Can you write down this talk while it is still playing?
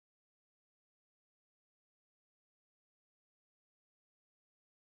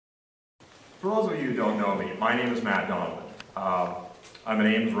For those of you who don't know me, my name is Donovan. I'm an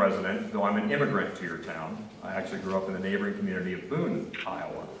Ames resident, though I'm an immigrant to your town. I actually grew up in the neighboring community of Boone,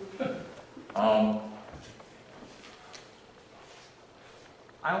 Iowa.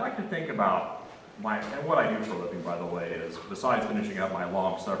 I like to think about and what I do for a living, by the way, is besides finishing up my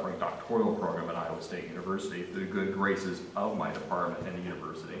long-suffering doctoral program at Iowa State University through the good graces of my department and the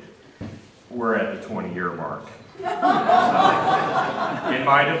university, we're at the 20-year mark. So, in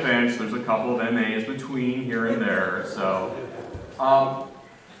my defense, there's a couple of MAs between here and there. So,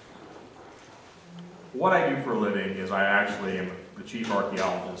 what I do for a living is I actually am the chief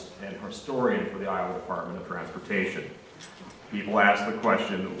archaeologist and historian for the Iowa Department of Transportation. People ask the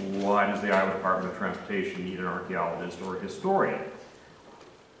question, why does the Iowa Department of Transportation need an archaeologist or a historian?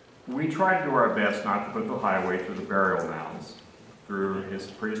 We try to do our best not to put the highway through the burial mounds, through his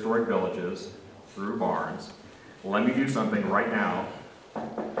prehistoric villages, through barns. Let me do something right now.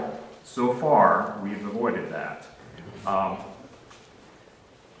 So far, we've avoided that.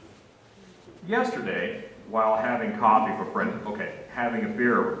 Yesterday, while having coffee with a friend, having a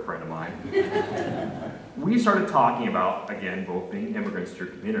beer with a friend of mine, we started talking about, again, both being immigrants to your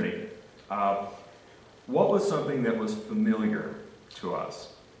community, what was something that was familiar to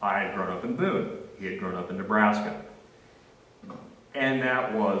us. I had grown up in Boone. He had grown up in Nebraska. And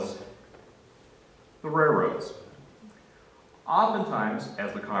that was the railroads. Oftentimes,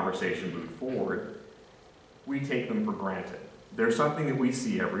 as the conversation moves forward, we take them for granted. They're something that we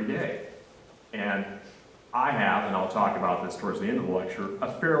see every day. And I have, and I'll talk about this towards the end of the lecture,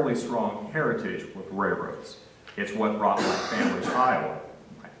 a fairly strong heritage with railroads. It's what brought my family to Iowa.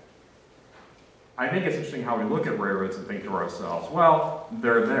 I think it's interesting how we look at railroads and think to ourselves, well,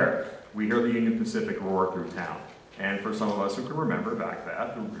 they're there. We hear the Union Pacific roar through town. And for some of us who can remember back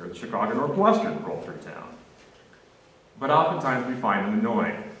then, we heard the Chicago Northwestern roll through town. But oftentimes we find them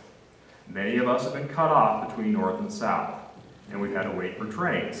annoying. Many of us have been cut off between north and south, and we've had to wait for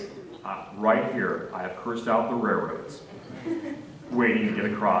trains. Right here, I have cursed out the railroads, waiting to get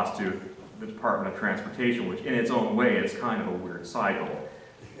across to the Department of Transportation, which in its own way is kind of a weird cycle.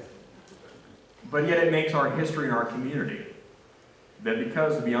 But yet it makes our history in our community. That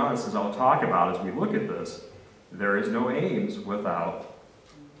because, to be honest, as I'll talk about as we look at this, there is no Ames without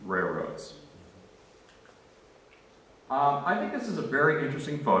railroads. I think this is a very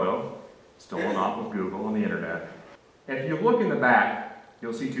interesting photo, stolen off of Google on the internet. If you look in the back,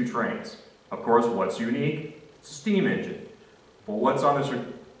 you'll see two trains. Of course, what's unique? It's a steam engine. But what's on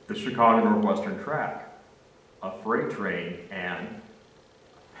the Chicago Northwestern track? A freight train and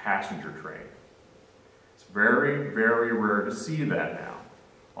a passenger train. It's very, very rare to see that now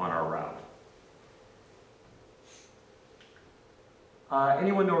on our route.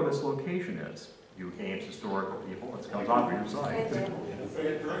 Anyone know where this location is? You Ames historical people, it comes off of your site.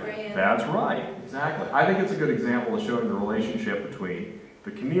 That's right, exactly. I think it's a good example of showing the relationship between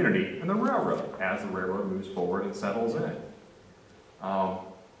the community and the railroad as the railroad moves forward and settles in. I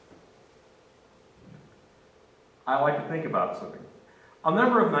like to think about something. A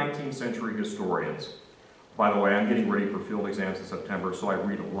number of 19th century historians, by the way, I'm getting ready for field exams in September, so I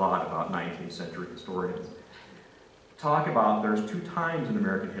read a lot about 19th century historians, talk about there's two times in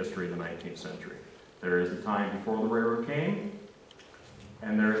American history in the 19th century. There is the time before the railroad came,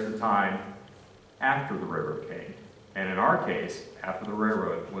 and there is the time after the railroad came. And in our case, after the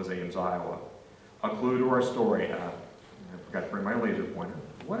railroad was Ames, Iowa. A clue to our story. I forgot to bring my laser pointer.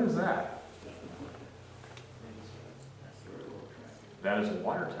 What is that? That is a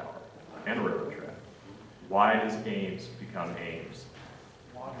water tower and a railroad track. Why does Ames become Ames?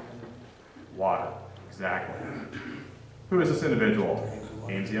 Water. Exactly. Who is this individual?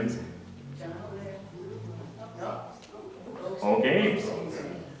 Amesians? Oh, Ames.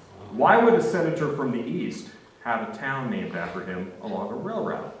 Why would a senator from the East have a town named after him along a rail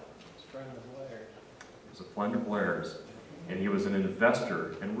route? It was a friend of Blair's, and he was an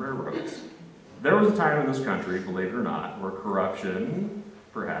investor in railroads. There was a time in this country, believe it or not, where corruption,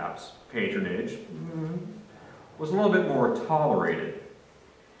 perhaps, patronage, was a little bit more tolerated.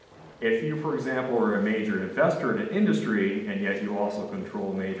 If you, for example, were a major investor in an industry, and yet you also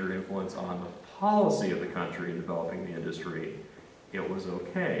control major influence on the policy of the country in developing the industry, it was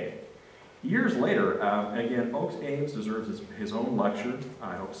okay. Years later, again, Oaks Ames deserves his own lecture.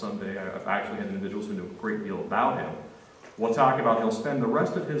 I hope someday, I've actually had individuals who know a great deal about him. We'll talk about he'll spend the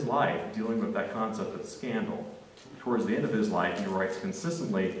rest of his life dealing with that concept of scandal. Towards the end of his life, he writes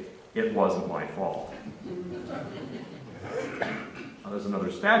consistently, "It wasn't my fault." There's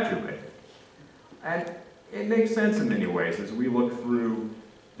another statue made. And it makes sense in many ways as we look through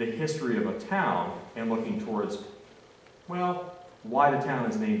the history of a town and looking towards, well, why the town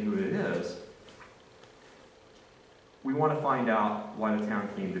is named who it is. we want to find out why the town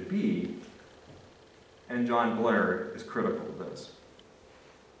came to be, and John Blair is critical of this.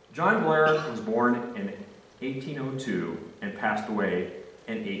 John Blair was born in 1802 and passed away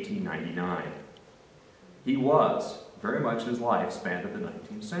in 1899. He was, very much his life spanned at the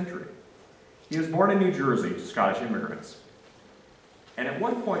 19th century. He was born in New Jersey to Scottish immigrants. And at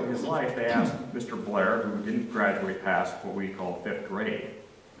one point in his life, they asked Mr. Blair, who didn't graduate past what we call 5th grade,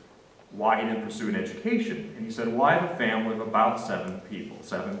 why he didn't pursue an education. And he said, well, I have a family of about 7 people,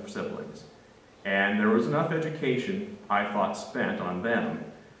 7 siblings. And there was enough education, I thought, spent on them,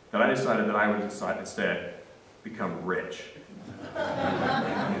 that I decided that I would instead become rich.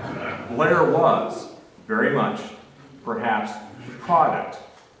 Blair was very much, perhaps, the product,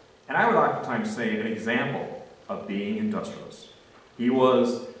 and I would oftentimes say an example of being industrious. He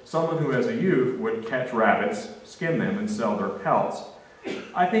was someone who, as a youth, would catch rabbits, skin them, and sell their pelts.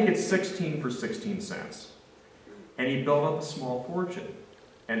 I think it's 16 for 16 cents. And he built up a small fortune.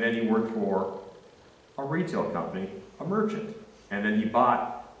 And then he worked for a retail company, a merchant. And then he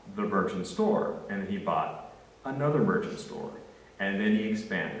bought the merchant store. And then he bought another merchant store. And then he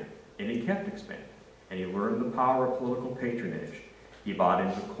expanded. And he kept expanding. And he learned the power of political patronage. He bought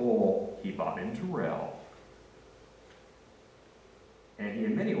into coal. He bought into rail. And he,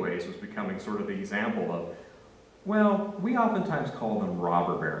 in many ways, was becoming sort of the example of, well, we oftentimes call them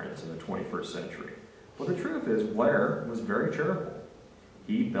robber barons in the 21st century. But the truth is, Blair was very charitable.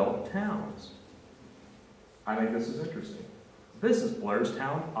 He built towns. I think this is interesting. This is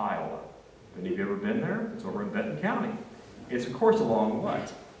Blairstown, Iowa. Have any of you ever been there? It's over in Benton County. It's, of course, along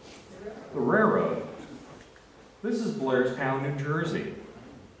what? The railroad. This is Blairstown, New Jersey.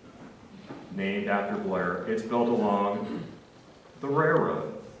 Named after Blair. It's built along the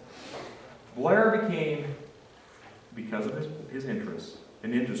railroad. Blair became, because of his interests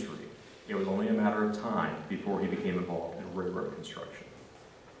in industry, it was only a matter of time before he became involved in railroad construction.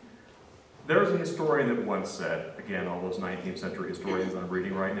 There's a historian that once said, again, all those 19th century historians I'm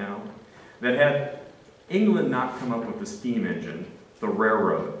reading right now, that had England not come up with the steam engine, the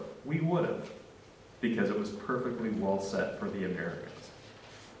railroad, we would have, because it was perfectly well set for the Americans.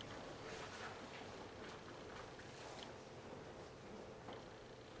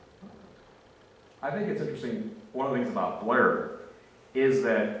 I think it's interesting, one of the things about Blair is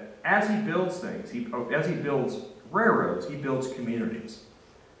that as he builds things, as he builds railroads, he builds communities.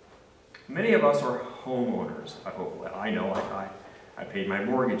 Many of us are homeowners, hopefully. I know I paid my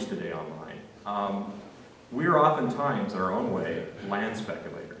mortgage today online. We are oftentimes, in our own way, land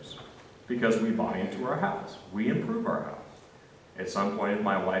speculators because we buy into our house. We improve our house. At some point, if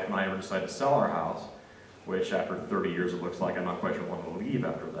my wife and I ever decide to sell our house, which after 30 years it looks like I'm not quite sure I want to leave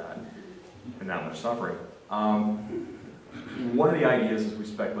after that, and that much suffering. One of the ideas is we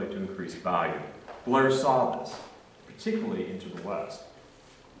speculate to increase value. Blair saw this, particularly into the West.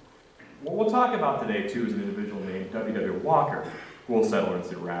 What we'll talk about today, too, is an individual named W.W. Walker, who will settle in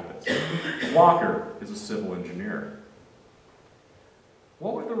Cedar Rapids. Walker is a civil engineer.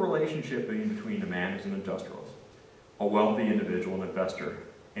 What would the relationship be between a man who's an industrialist, a wealthy individual, an investor,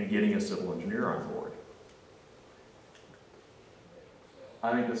 and getting a civil engineer on board?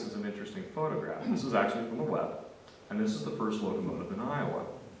 I think this is an interesting photograph. This is actually from the web, and this is the first locomotive in Iowa.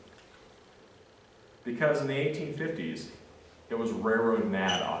 Because in the 1850s, it was railroad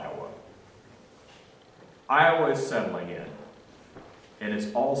mad Iowa. Iowa is settling in, and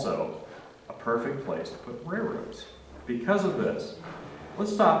it's also a perfect place to put railroads. Because of this,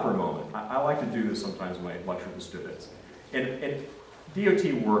 let's stop for a moment. I like to do this sometimes when I lecture to students. In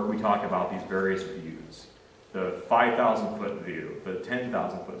DOT work, we talk about these various views. The 5,000-foot view, the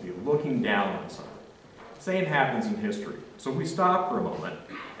 10,000-foot view, looking down on something. Same happens in history. So we stop for a moment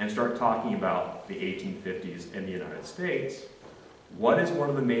and start talking about the 1850s in the United States. What is one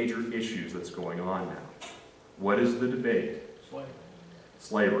of the major issues that's going on now? What is the debate?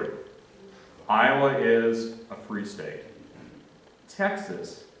 Slavery. Iowa is a free state.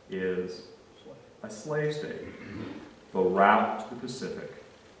 Texas is a slave state. The route to the Pacific.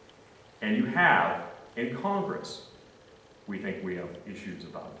 And you have, in Congress, we think we have issues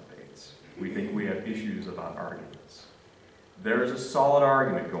about debates. We think we have issues about arguments. There's a solid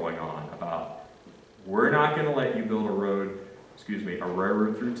argument going on about, we're not going to let you build a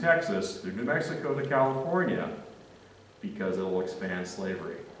railroad through Texas, through New Mexico to California, because it will expand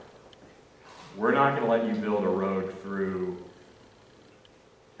slavery. We're not going to let you build a road through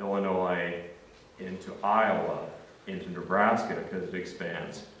Illinois into Iowa, into Nebraska, because it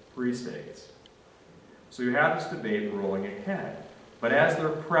expands free states. So you have this debate rolling ahead. But as they're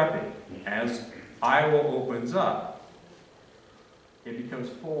prepping, as Iowa opens up, it becomes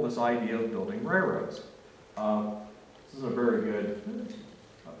full, this idea of building railroads. This is a very good.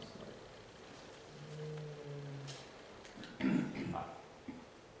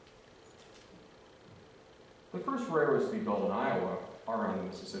 The first railroads to be built in Iowa are on the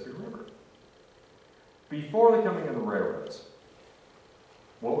Mississippi River. Before the coming of the railroads,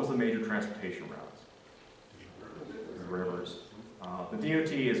 what was the major transportation routes? The rivers. The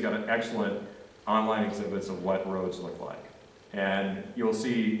DOT has got an excellent online exhibits of what roads look like. And you'll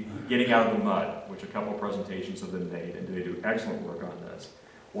see Getting Out of the Mud, which a couple of presentations have been made, and they do excellent work on this.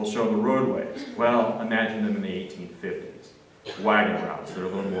 We'll show the roadways. Well, imagine them in the 1850s. Wagon routes, they're a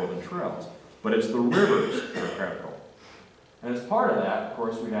little more than trails. But it's the rivers that are critical. And as part of that, of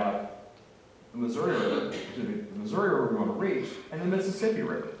course, we have the Missouri River, the Missouri River we want to reach, and the Mississippi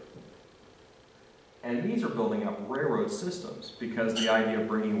River. And these are building up railroad systems because the idea of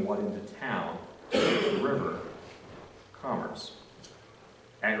bringing what into town, the river, commerce,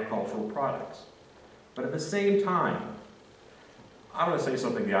 agricultural products. But at the same time, I want to say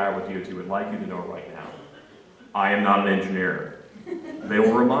something the Iowa DOT would like you to know right now. I am not an engineer. They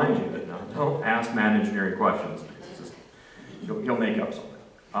will remind you that don't ask Matt engineering questions. He'll make up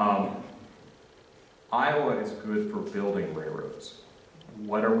something. Iowa is good for building railroads.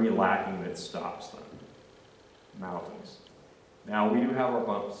 What are we lacking that stops them? Mountains. Now, we do have our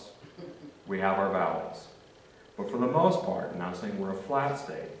bumps. We have our valleys. But for the most part, I'm not saying we're a flat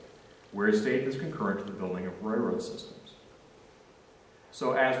state, we're a state that's concurrent to the building of railroad systems.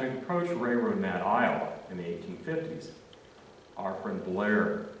 So as we approach Railroad Mad Iowa in the 1850s, our friend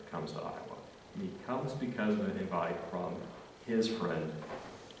Blair comes to Iowa. And he comes because of an invite from his friend,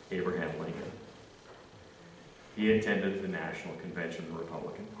 Abraham Lincoln. He attended the National Convention of the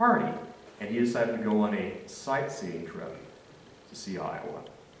Republican Party, and he decided to go on a sightseeing trip to see Iowa.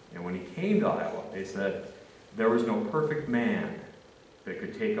 And when he came to Iowa, they said there was no perfect man that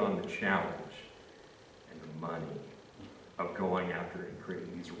could take on the challenge and the money of going after and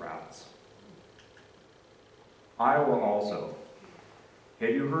creating these routes. Iowa also. Have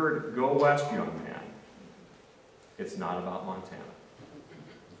you heard "Go West, Young Man"? It's not about Montana.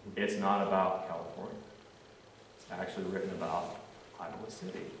 It's not about California. It's actually written about Iowa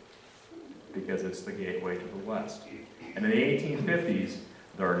City because it's the gateway to the West. And in the 1850s,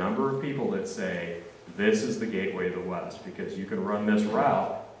 there are a number of people that say this is the gateway to the West because you can run this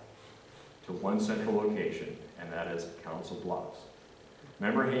route to one central location, and that is Council Bluffs.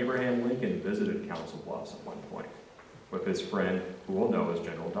 Remember, Abraham Lincoln visited Council Bluffs at one point with his friend, who we'll know as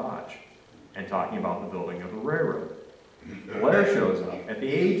General Dodge, and talking about the building of a railroad. Blair shows up at the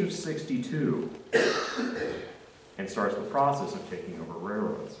age of 62 and starts the process of taking over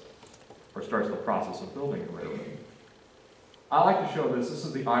railroads, or starts the process of building a railroad. I like to show this. This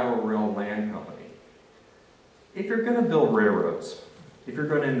is the Iowa Rail Land Company. If you're going to build railroads, if you're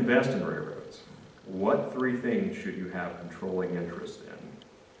going to invest in railroads, what three things should you have controlling interest in?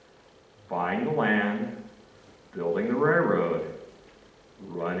 Buying the land, building the railroad,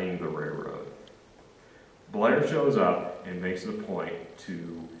 running the railroad. Blair shows up and makes it a point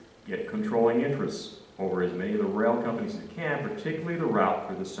to get controlling interests over as many of the rail companies as he can, particularly the route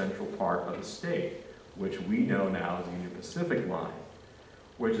through the central part of the state, which we know now as the Union Pacific Line,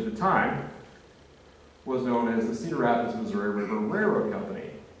 which at the time was known as the Cedar Rapids, Missouri River Railroad Company.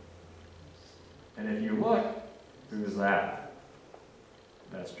 And if you look, who's that?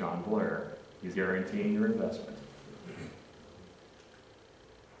 That's John Blair. He's guaranteeing your investment.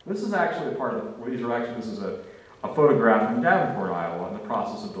 This is actually a part of this is a photograph from Davenport, Iowa, in the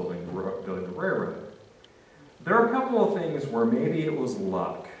process of building the railroad. There are a couple of things where maybe it was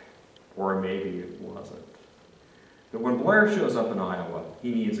luck, or maybe it wasn't. But when Blair shows up in Iowa,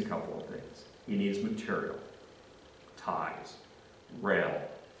 he needs a couple of things. He needs material, ties, rail.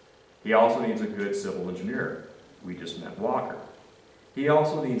 He also needs a good civil engineer. We just met Walker. He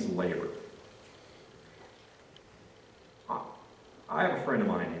also needs labor. I have a friend of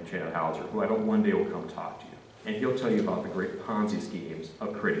mine named Chad Hauser, who I hope one day will come talk to you. And he'll tell you about the great Ponzi schemes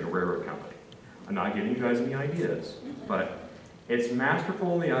of creating a railroad company. I'm not giving you guys any ideas, but it's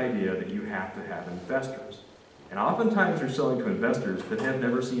masterful in the idea that you have to have investors. And oftentimes you're selling to investors that have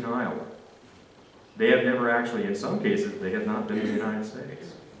never seen Iowa. They have never actually, in some cases, they have not been in the United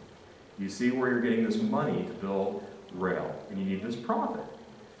States. You see where you're getting this money to build rail, and you need this profit.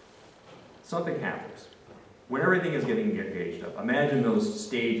 Something happens. When everything is getting gauged up, imagine those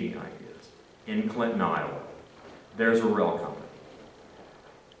staging ideas in Clinton, Iowa. There's a rail company.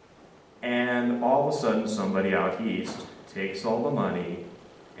 And all of a sudden, somebody out east takes all the money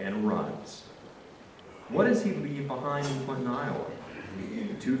and runs. What does he leave behind in Clinton, Iowa?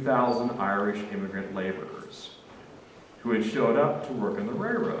 2,000 Irish immigrant laborers who had showed up to work on the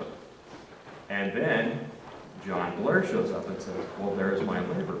railroad. And then John Blair shows up and says, well, there's my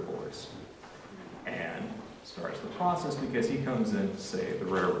labor force. And starts the process because he comes in to save the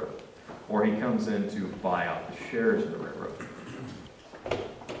railroad. Or he comes in to buy out the shares in the railroad.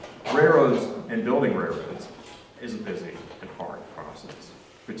 Railroads and building railroads is a busy and hard process,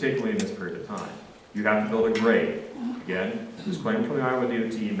 particularly in this period of time. You have to build a grade. Again, disclaimer from the Iowa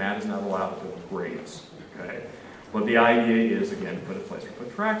DOT, Matt is not allowed to build grades. Okay? But the idea is, again, to put a place to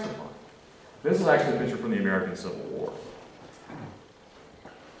put tracks upon. This is actually a picture from the American Civil War.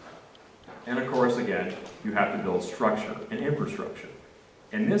 And of course, again, you have to build structure and infrastructure.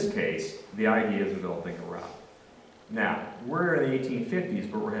 In this case, the idea is developing a route. Now, we're in the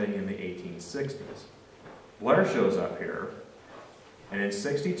 1850s, but we're heading in the 1860s. Blair shows up here, and in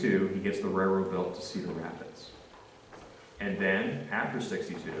 62, he gets the railroad built to Cedar Rapids. And then, after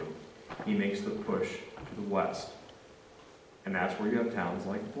 62, he makes the push to the west. And that's where you have towns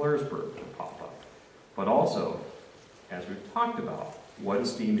like Blairsburg that pop up. But also, as we've talked about, what do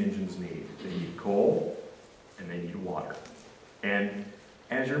steam engines need? They need coal, and they need water. And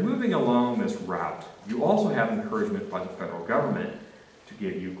as you're moving along this route, you also have encouragement by the federal government to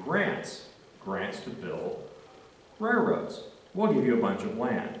give you grants to build railroads. We'll give you a bunch of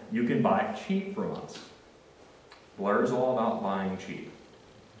land. You can buy cheap from us. Blair is all about buying cheap.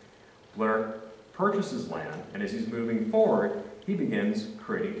 Blair purchases land, and as he's moving forward, he begins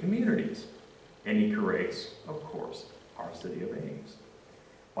creating communities. And he creates, of course, our city of Ames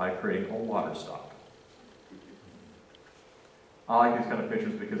by creating a water stop. I like these kind of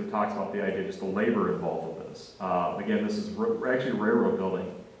pictures because it talks about the idea, just the labor involved with this. Again, this is actually railroad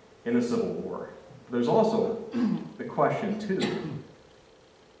building in the Civil War. There's also the question, too,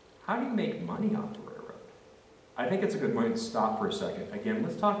 how do you make money off the railroad? I think it's a good point to stop for a second. Again,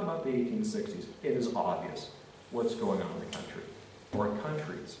 let's talk about the 1860s. It is obvious what's going on in the country, or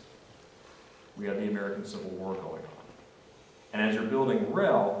countries. We have the American Civil War going on. And as you're building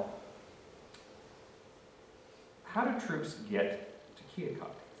rail, how do troops get to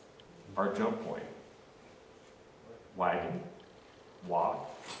Keokuk, our jump point? Wagon, walk,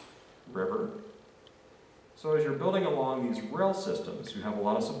 river. So as you're building along these rail systems, you have a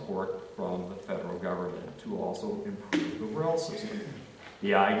lot of support from the federal government to also improve the rail system.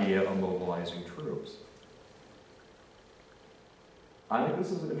 The idea of mobilizing troops. I think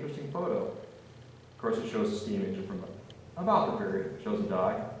this is an interesting photo. Of course, it shows a steam engine from about the period. It shows a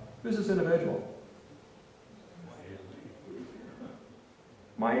die. Who's this individual?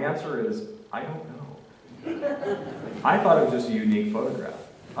 My answer is, I don't know. I thought it was just a unique photograph.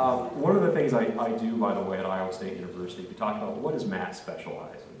 One of the things I do, by the way, at Iowa State University, we talk about what does Matt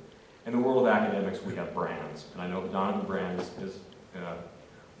specialize in. In the world of academics, we have brands. And I know the Donovan brand is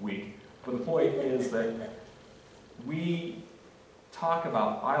weak. But the point is that we talk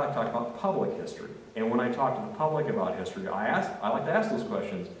about, I like to talk about public history. And when I talk to the public about history, I like to ask those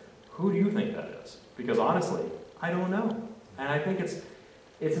questions, who do you think that is? Because honestly, I don't know. And I think it's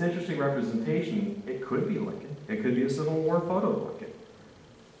an interesting representation. It could be Lincoln. It could be a Civil War photo of Lincoln.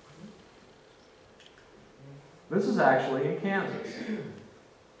 This is actually in Kansas.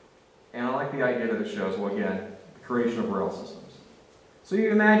 And I like the idea that it shows, well, again, the creation of rail systems. So you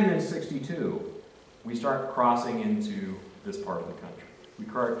can imagine in 62, we start crossing into this part of the country. We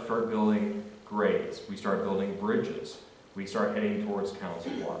start building grades. We start building bridges. We start heading towards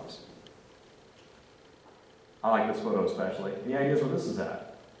Council Bluffs. I like this photo especially. The idea is where this is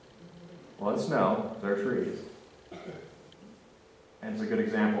at. Well, it's snow. There are trees. And it's a good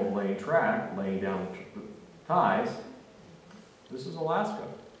example of laying track, laying down ties. This is Alaska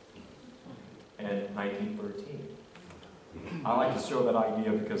in 1913. I like to show that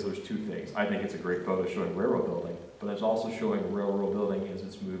idea because there's two things. I think it's a great photo showing railroad building, but it's also showing railroad building as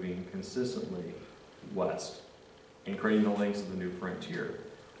it's moving consistently west and creating the links of the new frontier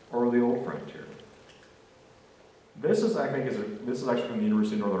or the old frontier. This is, I think, this is actually from the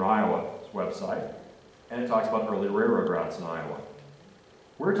University of Northern Iowa's website, and it talks about early railroad routes in Iowa.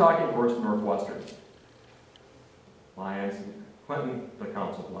 We're talking, of course, Northwestern, Lyons, Clinton, the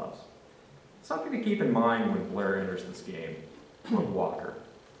Council Bluffs. Something to keep in mind when Blair enters this game with Walker.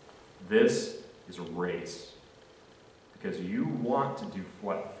 This is a race because you want to do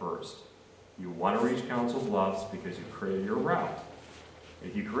what first? You want to reach Council Bluffs because you created your route.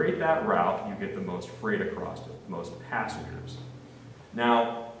 If you create that route, you get the most freight across it, the most passengers.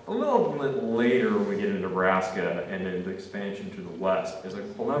 Now, a little bit later when we get into Nebraska and then the expansion to the west, as a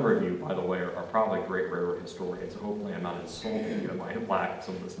number of you, by the way, are probably great railroad historians, so hopefully I'm not insulting you in my lack of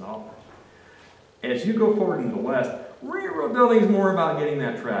some of this knowledge. As you go forward into the west, railroad building is more about getting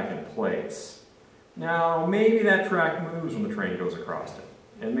that track in place. Now, maybe that track moves when the train goes across it.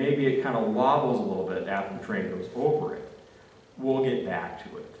 and maybe it kind of wobbles a little bit after the train goes over it. We'll get back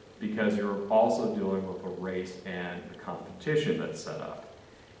to it, because you're also dealing with a race and the competition that's set up.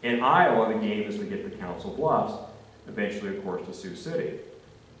 In Iowa, the game is to get to Council Bluffs, eventually, of course, to Sioux City.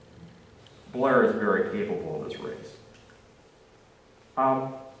 Blair is very capable of this race.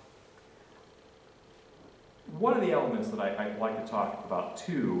 One of the elements that I'd like to talk about,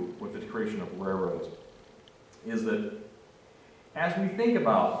 too, with the creation of railroads, is that as we think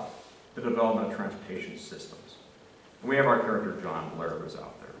about the development of transportation systems, and we have our character John Blair who's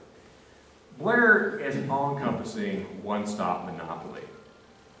out there. Blair is an all-encompassing one-stop monopoly.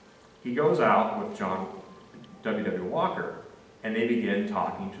 He goes out with John W. Walker, and they begin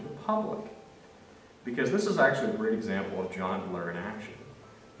talking to the public. Because this is actually a great example of John Blair in action.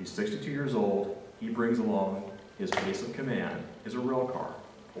 He's 62 years old. He brings along his base of command is a rail car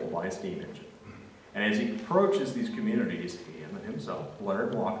pulled by a steam engine. And as he approaches these communities, him and himself, Blair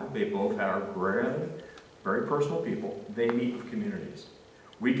and Walker, they both are very personal people. They meet with communities.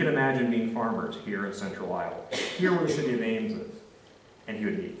 We can imagine being farmers here in central Iowa, here where the city of Ames is, and he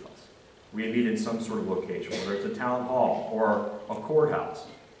would meet with us. We would meet in some sort of location, whether it's a town hall or a courthouse,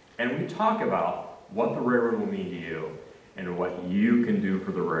 and we talk about what the railroad will mean to you and what you can do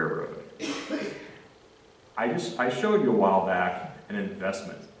for the railroad. I showed you a while back an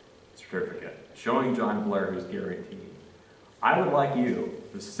investment certificate showing John Blair who's guaranteed. I would like you,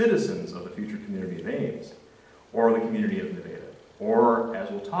 the citizens of the future community of Ames, or the community of Nevada, or, as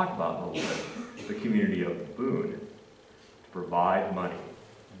we'll talk about in a little bit, the community of Boone, to provide money.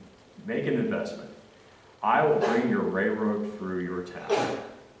 Make an investment. I will bring your railroad through your town.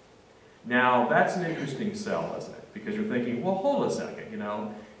 Now, that's an interesting sell, isn't it? Because you're thinking, well, hold a second,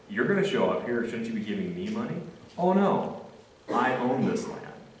 you're going to show up here, shouldn't you be giving me money? Oh no, I own this land.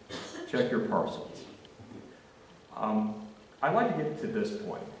 Check your parcels. I'd like to get to this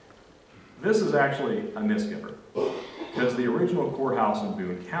point. This is actually a misgiver, because the original courthouse in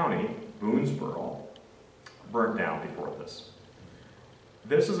Boone County, Boonesboro, burnt down before this.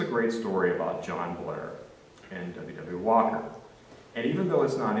 This is a great story about John Blair and W. Walker. And even though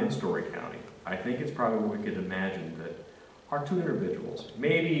it's not in Story County, I think it's probably we could imagine that our two individuals,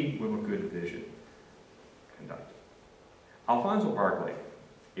 maybe with a good vision, conducted. Alfonso Barclay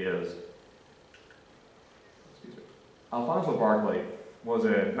was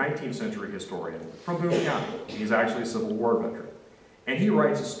a 19th century historian from Boone County. He's actually a Civil War veteran. And he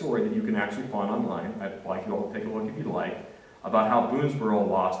writes a story that you can actually find online. I'd like you all to take a look if you'd like, about how Boonesboro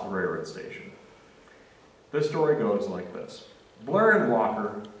lost the railroad station. This story goes like this. Blair and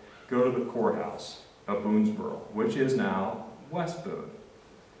Walker go to the courthouse of Boonesboro, which is now West Boone.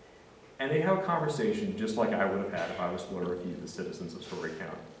 And they have a conversation just like I would have had if I was Blair with you, the citizens of Story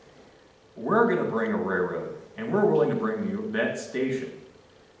County. We're going to bring a railroad, and we're willing to bring you that station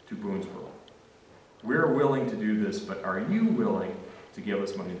to Boonesboro. We're willing to do this, but are you willing to give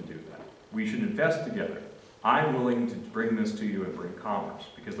us money to do that? We should invest together. I'm willing to bring this to you and bring commerce,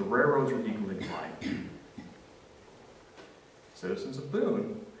 because the railroads are equally divided. Citizens of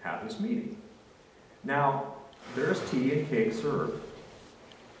Boone have this meeting. Now, there's tea and cake served.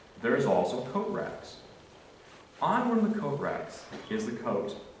 There's also coat racks. On one of the coat racks is the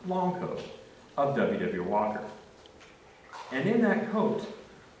coat, long coat, of W. Walker. And in that coat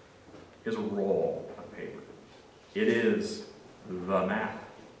is a roll of paper. It is the map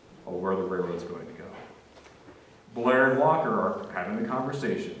of where the railroad's going to go. Blair and Walker are having the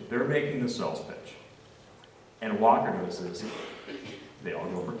conversation. They're making the sales pitch. And Walker notices they all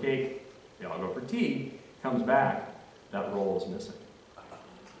go for cake, they all go for tea, comes back, that roll is missing.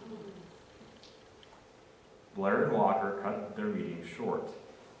 Blair and Walker cut their meeting short,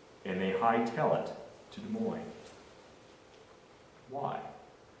 and they hightail it to Des Moines. Why?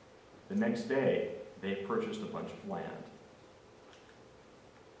 The next day, they purchased a bunch of land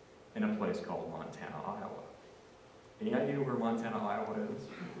in a place called Montana, Iowa. Any idea where Montana, Iowa is?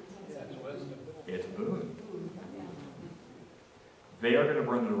 It's Boone. They are going to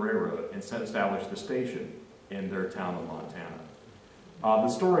run the railroad and establish the station in their town of Montana. The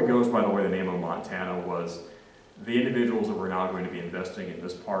story goes, by the way, the name of Montana was the individuals that were now going to be investing in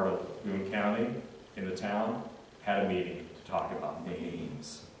this part of Boone County, in the town, had a meeting to talk about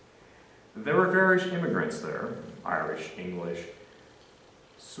names. There were various immigrants there, Irish, English,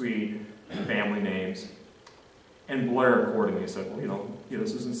 Swede, family names. And Blair accordingly said, well,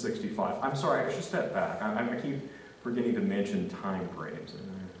 this isn't 65. I'm sorry, I should step back. I keep forgetting to mention time frames, and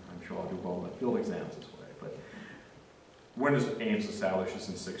I'm sure I'll do well in the field exams this way. But when is Ames established? It's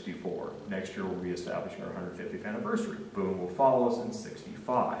in 64. Next year we'll be establishing our 150th anniversary. Boone will follow us in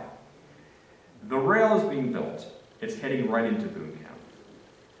 65. The rail is being built. It's heading right into Boone County.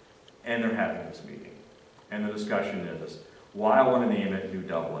 And they're having this meeting. And the discussion is, well, I want to name it New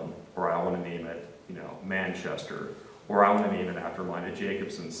Dublin, or I want to name it, Manchester, or I want to name it after mine, a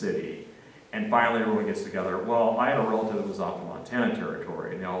Jacobson City. And finally, everyone gets together. Well, I had a relative that was off in Montana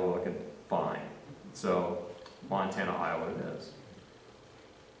territory, and they all look fine. So, Montana, Iowa it is.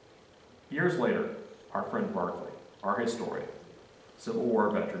 Years later, our friend Barclay, our historian, Civil War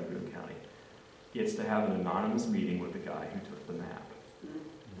veteran Boone County, gets to have an anonymous meeting with the guy who took the map.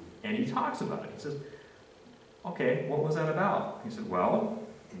 And he talks about it. He says, okay, what was that about? He said, well,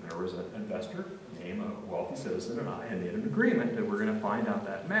 there was an investor named a wealthy citizen and I made an agreement that we're going to find out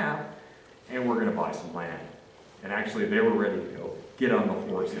that map and we're going to buy some land. And actually, they were ready to go get on the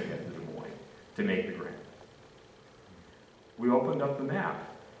horse and head to Des Moines to make the grant. We opened up the map.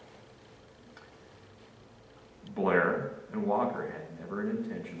 Blair and Walker had never an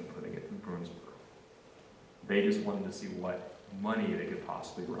intention of putting it in Bruinsboro. They just wanted to see what money they could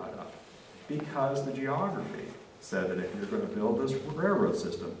possibly write up. Because the geography said that if you're going to build this railroad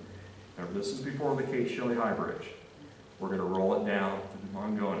system, and this is before the Kate Shelley High Bridge, we're going to roll it down to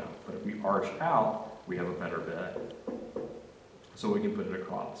Mongona. But if we arch out, we have a better bed. So we can put it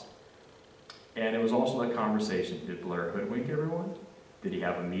across. And it was also that conversation, did Blair hoodwink everyone? Did he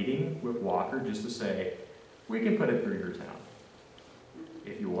have a meeting with Walker just to say, we can put it through your town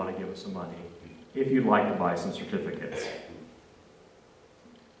if you want to give us some money, if you'd like to buy some certificates.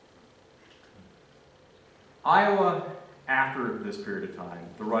 Iowa, after this period of time,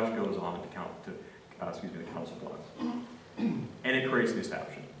 the rush goes on to the Council Bluffs. And it creates the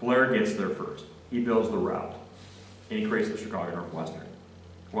establishment. Blair gets there first. He builds the route. And he creates the Chicago Northwestern.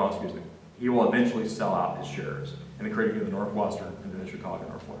 He will eventually sell out his shares in the creating of the Northwestern and then the Chicago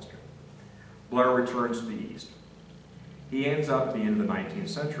Northwestern. Blair returns to the east. He ends up at the end of the 19th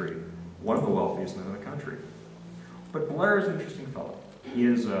century, one of the wealthiest men in the country. But Blair is an interesting fellow. He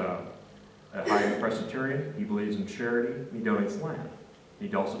is a high Presbyterian. He believes in charity. He donates land.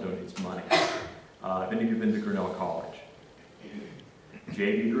 He also donates money. If any of you have been to Grinnell College,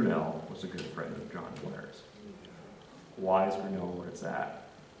 J.B. Grinnell was a good friend of John Blair's. Why is Grinnell where it's at?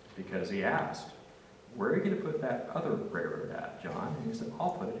 Because he asked, where are you going to put that other railroad at, John? And he said,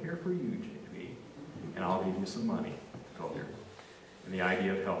 I'll put it here for you, J.B., and I'll give you some money to go here. And the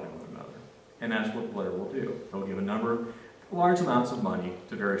idea of helping one another. And that's what Blair will do. He'll give large amounts of money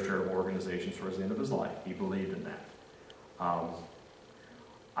to various charitable organizations towards the end of his life. He believed in that.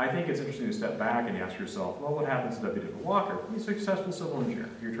 I think it's interesting to step back and ask yourself, well, what happens to W. Walker? He's a successful civil engineer.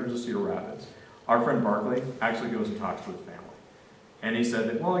 He returns to Cedar Rapids. Our friend Barclay actually goes and talks to his family. And he said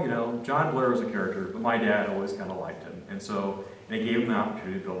that, well, John Blair was a character, but my dad always kind of liked him. And it gave him the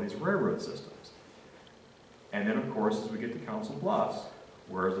opportunity to build these railroad systems. And then, of course, as we get to Council Bluffs,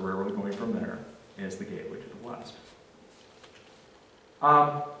 where is the railroad going from there? And it's the gateway to the west.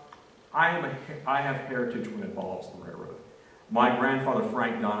 I have heritage when it involves the railroad. My grandfather,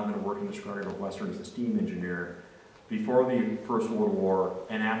 Frank Donovan, worked in the Chicago Northwestern as a steam engineer before the First World War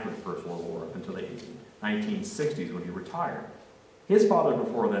and after the First World War up until the 1960s when he retired. His father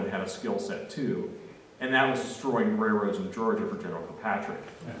before then had a skill set too, and that was destroying railroads in Georgia for General Kilpatrick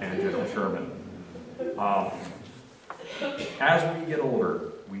and General Sherman. As we get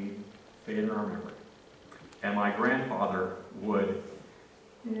older, we fade in our memory. And my grandfather would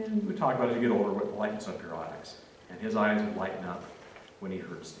talk about as you get older what lightens up your eyes. And his eyes would lighten up when he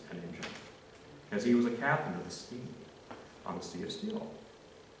heard an engine. Because he was a captain of the steam on the Sea of Steel.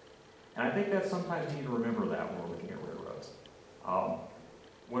 And I think that sometimes we need to remember that when we're looking at railroads.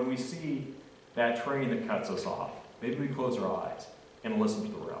 When we see that train that cuts us off, maybe we close our eyes and listen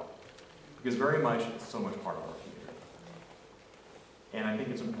to the rail. Because very much it's so much part of our community. And I think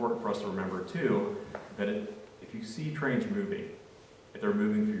it's important for us to remember too that if you see trains moving, if they're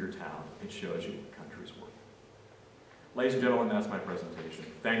moving through your town, it shows you the country's work. Ladies and gentlemen, that's my presentation.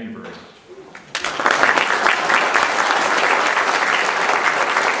 Thank you very much.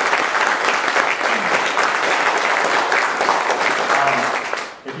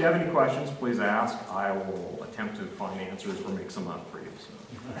 If you have any questions, please ask. I will attempt to find answers or make some up for you. So.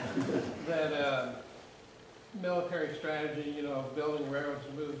 That military strategy, building railroads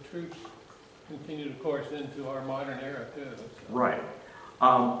to move troops, continued, of course, into our modern era, too. So. Right.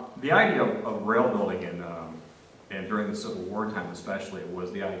 The idea of rail building and during the Civil War time especially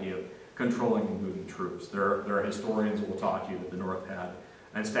was the idea of controlling and moving troops. There are historians who will talk to you that the North had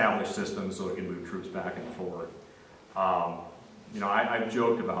an established system so it can move troops back and forward. I've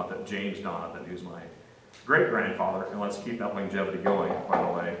joked about that James Donovan, who's my great-grandfather, and let's keep that longevity going, by the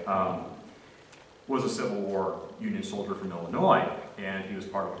way, was a Civil War Union soldier from Illinois, and he was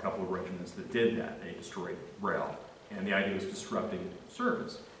part of a couple of regiments that did that. They destroyed rail, and the idea was disrupting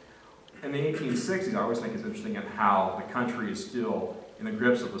service. in the 1860s, I always think it's interesting at how the country is still in the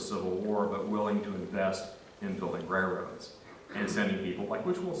grips of the Civil War, but willing to invest in building railroads and sending people, like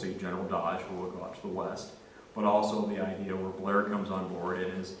which we'll see, General Dodge, who will go out to the west, but also the idea where Blair comes on board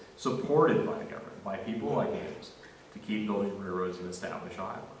and is supported by the government, by people like Ames, to keep building railroads and establish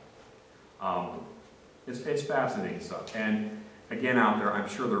Iowa. It's fascinating stuff. And again, out there, I'm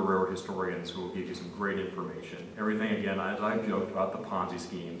sure there are railroad historians who will give you some great information. Everything, again, as I've joked about the Ponzi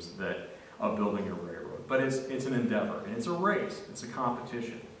schemes of building a railroad. But it's an endeavor, and it's a race, it's a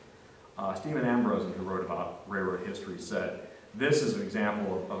competition. Stephen Ambrosen, who wrote about railroad history, said, this is an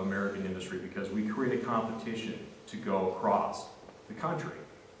example of American industry because we create a competition to go across the country.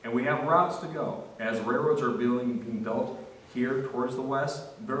 And we have routes to go. As railroads are being built here towards the west,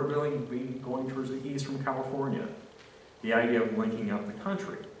 they're going towards the east from California. The idea of linking up the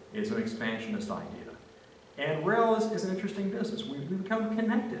country is an expansionist idea. And rail is an interesting business. We become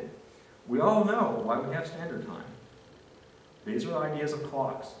connected. We all know why we have standard time. These are ideas of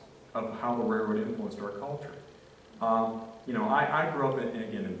clocks, of how the railroad influenced our culture. You know, I grew up,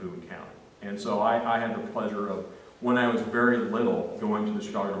 again, in Boone County. And so I had the pleasure of, when I was very little, going to the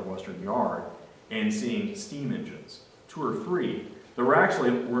Chicago Western Yard and seeing steam engines, 2 or 3. They weren't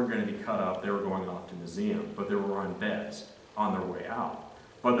going to be cut up, they were going off to museum, but they were on beds on their way out.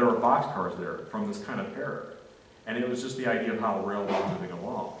 But there were boxcars there from this kind of era. And it was just the idea of how rail was moving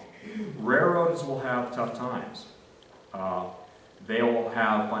along. Railroads will have tough times. They will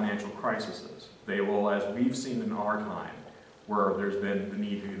have financial crises. They will, as we've seen in our time, where there's been the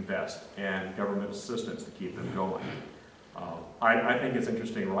need to invest and government assistance to keep them going. I think it's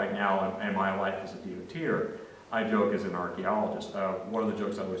interesting right now in my life as a DOTer, I joke as an archaeologist. One of the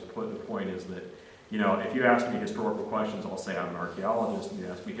jokes I always put in the point is that, you know, if you ask me historical questions, I'll say I'm an archaeologist, and you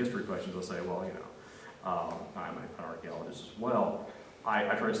ask me history questions, I'll say, well, you know, I'm an archaeologist as well. I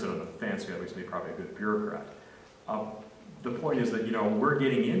try to sit on the fence, so that makes me probably a good bureaucrat. The point is that, you know, we're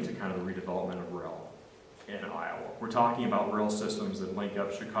getting into kind of the redevelopment of rail in Iowa. We're talking about rail systems that link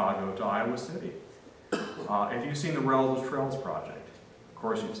up Chicago to Iowa City. If you've seen the Railroad Trails project, of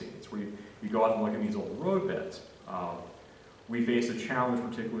course you've seen it. It's where you go out and look at these old road beds. We face a challenge,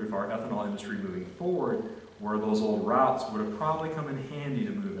 particularly with our ethanol industry moving forward, where those old routes would have probably come in handy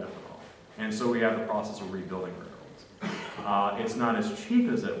to move ethanol. And so we have the process of rebuilding railroads. It's not as cheap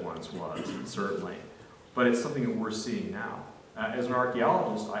as it once was, certainly, but it's something that we're seeing now. As an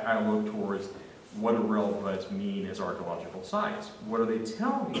archaeologist, I look towards what do railroads mean as archaeological sites? What do they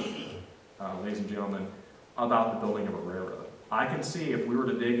tell me, ladies and gentlemen, about the building of a railroad? I can see if we were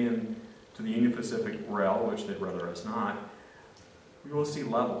to dig in to the Union Pacific Rail, which they'd rather us not, we will see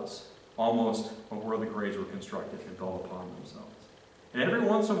levels almost of where the grades were constructed and built upon themselves. And every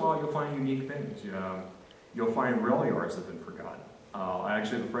once in a while you'll find unique things. You'll find rail yards that have been forgotten. I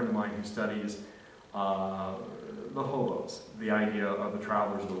actually have a friend of mine who studies the hobos, the idea of the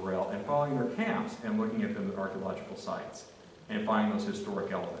travelers of the rail, and following their camps and looking at them at archaeological sites and finding those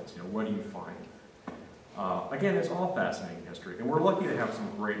historic elements. You know, what do you find? Again, it's all fascinating history, and we're lucky to have some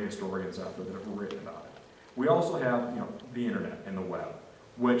great historians out there that have written about it. We also have, you know, the internet and the web,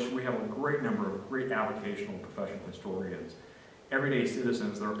 which we have a great number of great avocational and professional historians, everyday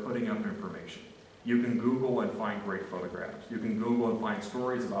citizens that are putting up information. You can Google and find great photographs. You can Google and find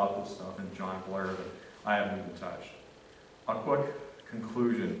stories about this stuff in John Blair that I haven't even touched. A quick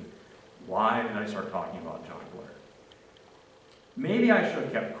conclusion. Why did I start talking about John Blair? Maybe I should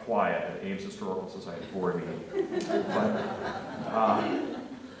have kept quiet at Ames Historical Society board meeting. But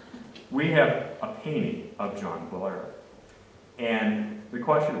we have a painting of John Blair. And the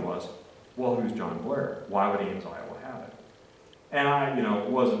question was, well, who's John Blair? Why would Ames, Iowa have it? And I,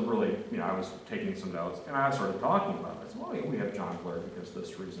 wasn't really, I was taking some notes, and I started talking about it. I said, well, we have John Blair because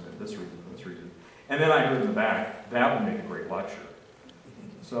this reason, and this reason, and this reason. And then I heard in the back, that would make a great lecture.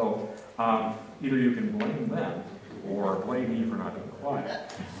 So either you can blame them or blame me for not being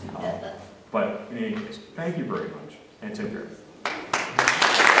quiet. But in any case, thank you very much, and take care.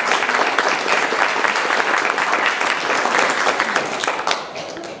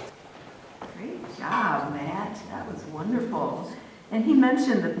 Great job, Matt. That was wonderful. And he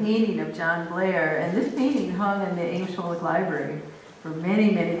mentioned the painting of John Blair, and this painting hung in the Ames Public Library for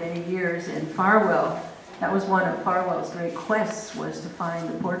many, many, many years in Farwell. That was one of Farwell's great quests, was to find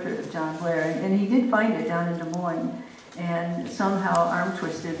the portrait of John Blair. And he did find it down in Des Moines, and somehow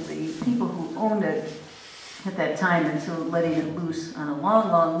arm-twisted the people who owned it at that time into letting it loose on a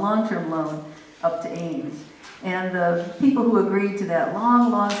long-term loan up to Ames. And the people who agreed to that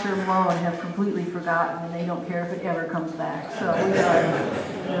long-term loan have completely forgotten, and they don't care if it ever comes back. So we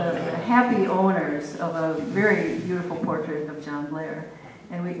are the happy owners of a very beautiful portrait of John Blair.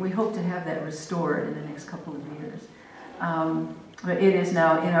 And we hope to have that restored in the next couple of years. But it is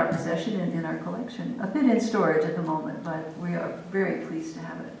now in our possession and in our collection. A bit in storage at the moment, but we are very pleased to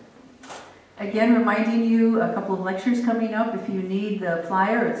have it. Again, reminding you, a couple of lectures coming up. If you need the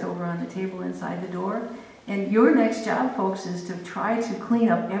flyer, it's over on the table inside the door. And your next job, folks, is to try to clean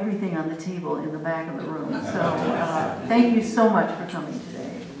up everything on the table in the back of the room. So thank you so much for coming today.